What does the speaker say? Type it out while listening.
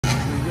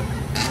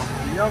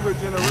younger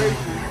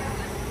generation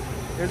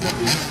isn't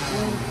being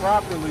schooled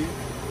properly.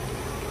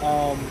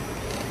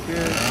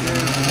 There's a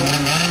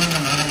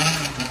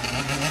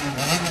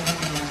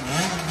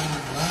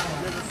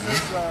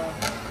sense I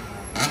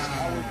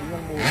was the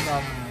young boy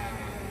about.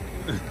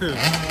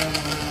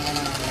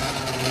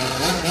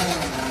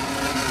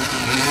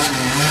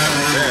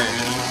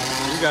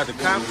 You got the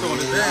cops on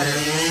his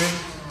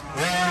ass.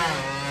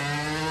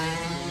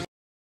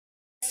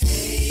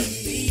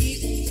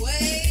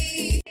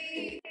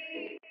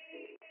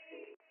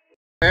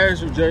 I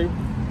ask you, Jay,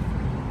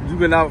 you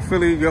been out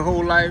Philly your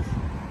whole life?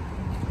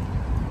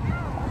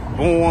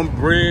 Born,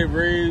 bred,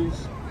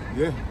 raised?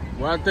 Yeah.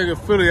 When I think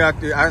of Philly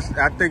out there, I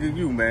think of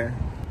you, man.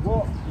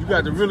 Well, you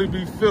got to really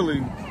be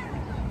Philly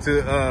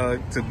to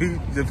be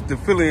the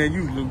Philly and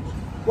you, Luke.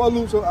 Well,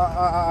 Luke, so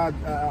I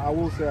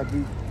will say I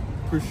do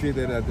appreciate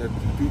that. I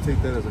do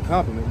take that as a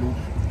compliment, Luke.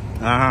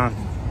 Yeah,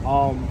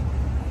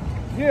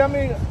 I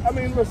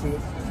mean, listen.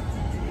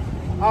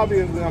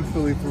 Obviously, I'm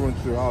Philly through and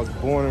through. I was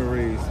born and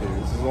raised here.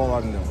 This is all I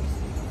know.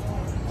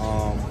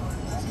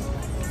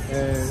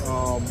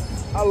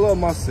 I love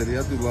my city.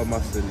 I do love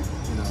my city,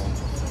 you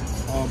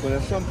know. But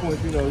at some point,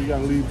 you know, you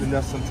gotta leave the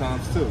nest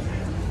sometimes too. You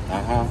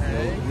know,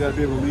 you gotta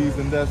be able to leave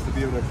the nest to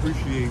be able to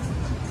appreciate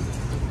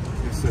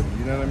your city.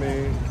 You know what I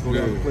mean? Go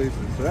to other places.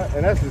 So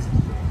that's just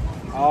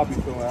how I'll be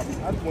feeling. I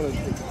just want to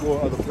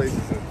explore other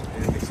places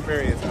and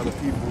experience other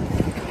people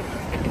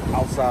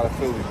outside of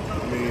Philly.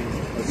 I mean,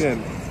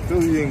 again,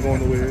 Philly ain't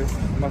going nowhere. It's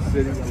my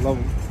city. I love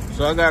them.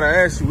 So I gotta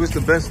ask you, what's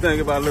the best thing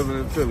about living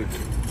in Philly?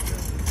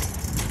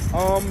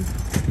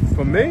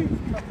 For me,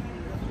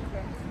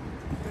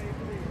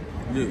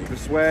 the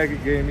swag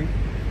it gave me.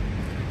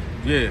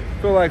 Yeah. I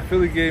feel like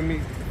Philly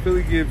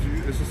gives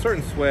you, it's a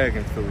certain swag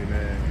in Philly,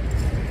 man.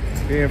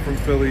 Being from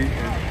Philly,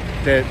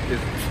 that is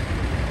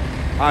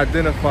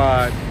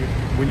identified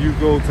when you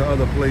go to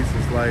other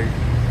places, like,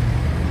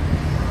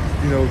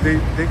 you know, they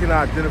can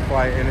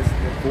identify it, and it's,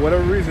 for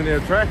whatever reason, they're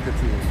attracted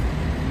to it.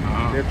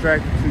 They're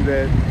attracted to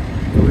that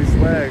Philly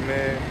swag,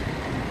 man.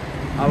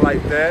 I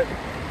like that.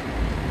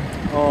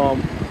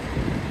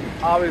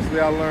 Obviously,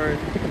 I learned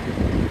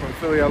from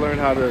Philly. I learned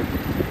how to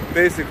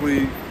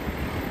basically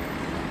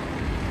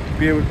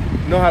be able to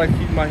know how to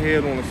keep my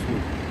head on a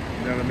swivel.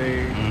 You know what I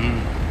mean?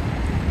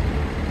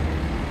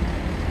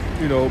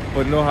 You know,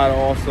 but know how to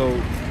also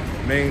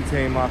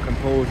maintain my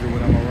composure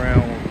when I'm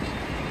around,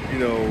 you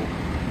know,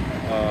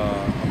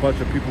 a bunch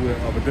of people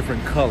of a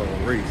different color or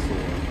race or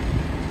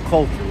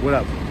culture,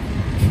 whatever.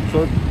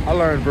 So I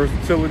learned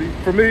versatility.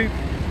 For me,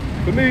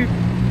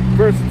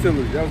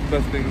 versatility. That was the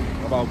best thing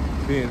about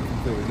being from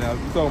Philly. Now,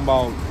 you're talking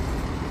about,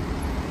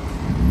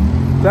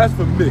 that's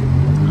for me,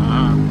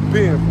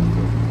 being from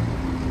Philly.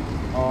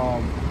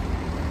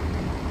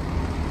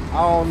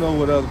 I don't know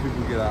what other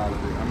people get out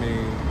of it. I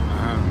mean,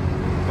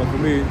 but for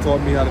me, it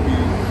taught me how to be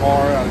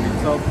hard, how to be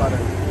tough,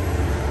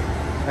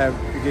 it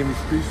gave me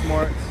street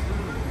smarts,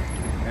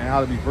 and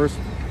how to be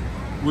versatile.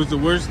 What's the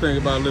worst thing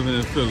about living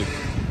in Philly?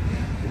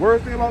 The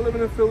worst thing about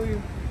living in Philly,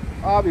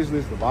 obviously,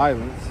 is the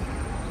violence.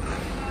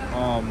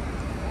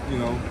 You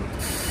know,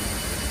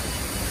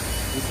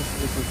 it's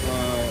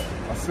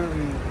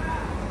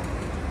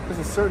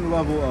a certain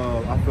level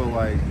of, I feel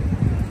like,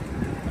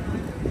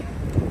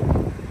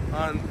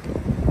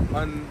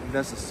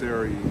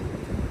 unnecessary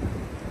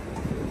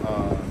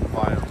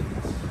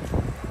violence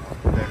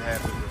that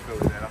happens in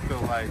Philly. That I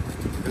feel like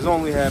it's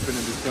only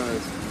happening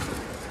because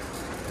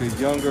the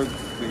younger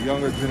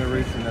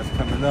generation that's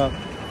coming up,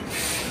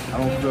 I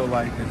don't feel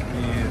like it's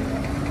being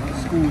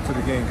schooled to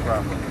the game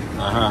properly.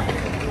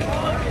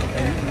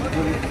 And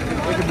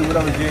it could be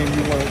whatever game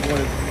you want it.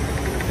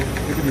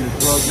 It could be the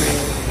drug game, it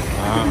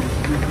could be the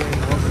street game,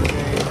 hustle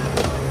game.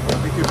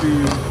 It could be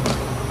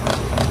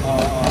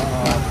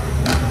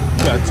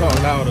you gotta talk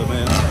louder,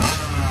 man.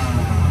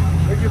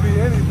 It could be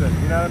anything,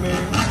 you know what I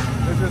mean?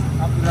 It's just,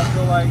 I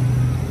feel like,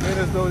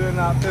 as though they're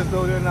not, the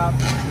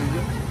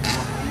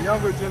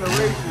younger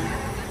generation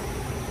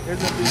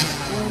isn't being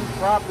schooled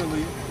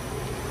properly.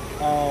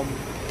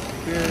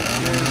 There's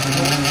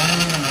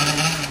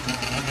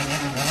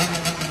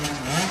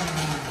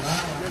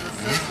a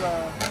sense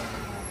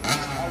I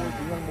was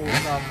the young boy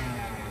about.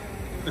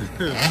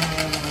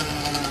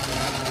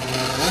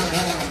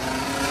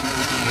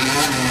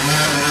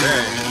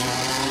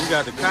 You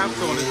got the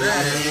cops on his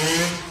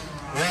ass.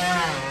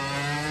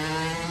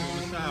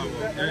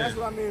 And that's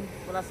what I mean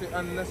when I say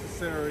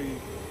unnecessary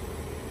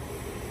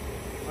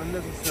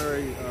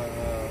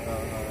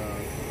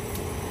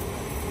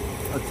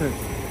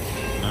attention.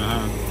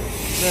 Now,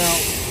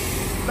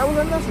 that was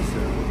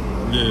unnecessary.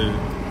 Yeah.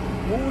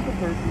 What was the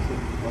purpose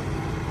of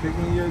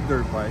taking your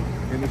dirt bike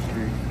in the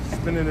street,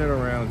 spinning it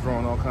around,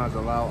 drawing all kinds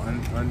of loud,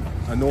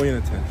 annoying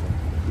attention,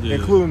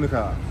 including the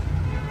cops?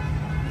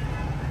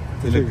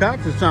 And the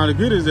cops is trying to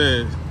get his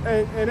ass.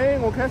 And they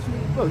ain't gonna catch you.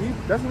 Look,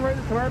 that's him right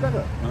there. Come right back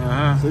up.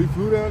 So he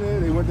flew down there.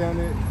 They went down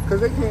there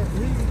because they can't. He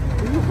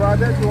can ride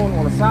that joint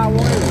on the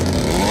sidewalk. He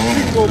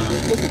can go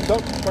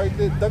put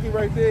the ducky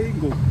right there. He can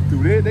go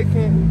through there. They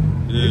can't.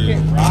 They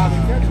can't drive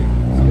and catch him.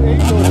 So there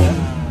you go.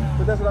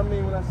 But that's what I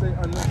mean when I say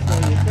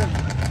unnecessary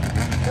attention.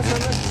 That's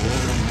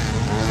unnecessary.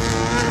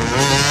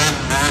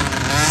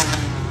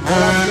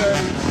 When I say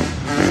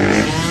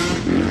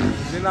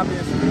they're not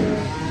being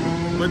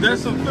spoiled. But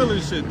that's some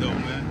Philly shit though,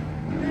 man.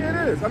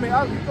 Yeah, it is. I mean,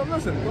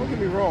 listen, don't get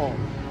me wrong.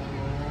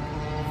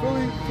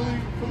 Philly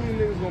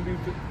niggas gonna be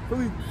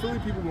Philly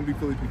people gonna be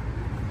Philly people.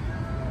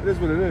 It is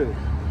what it is.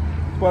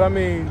 But I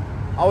mean,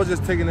 I was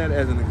just taking that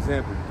as an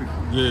example,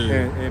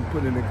 and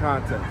putting it in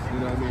context. You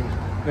know what I mean?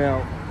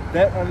 Now,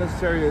 that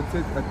unnecessary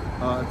attention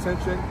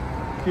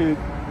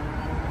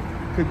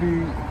could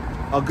be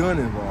a gun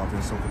involved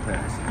in some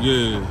capacity.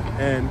 Yeah.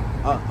 And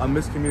a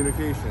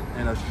miscommunication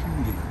and a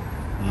shooting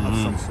of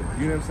some sort.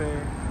 You know what I'm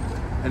saying?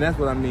 And that's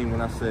what I mean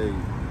when I say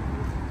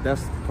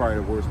that's probably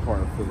the worst part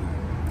of Philly.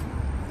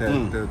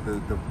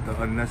 The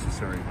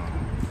unnecessary harm.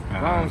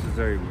 Violence is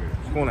everywhere.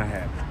 It's going to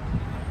happen.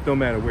 Don't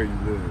matter where you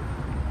live.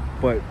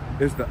 But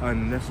it's the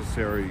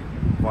unnecessary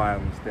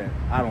violence that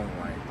I don't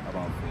like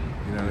about Philly.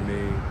 You know what I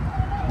mean?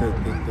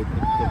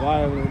 The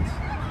violence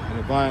and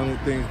the violent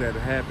things that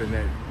happen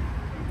that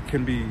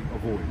can be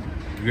avoided.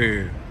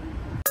 Yeah.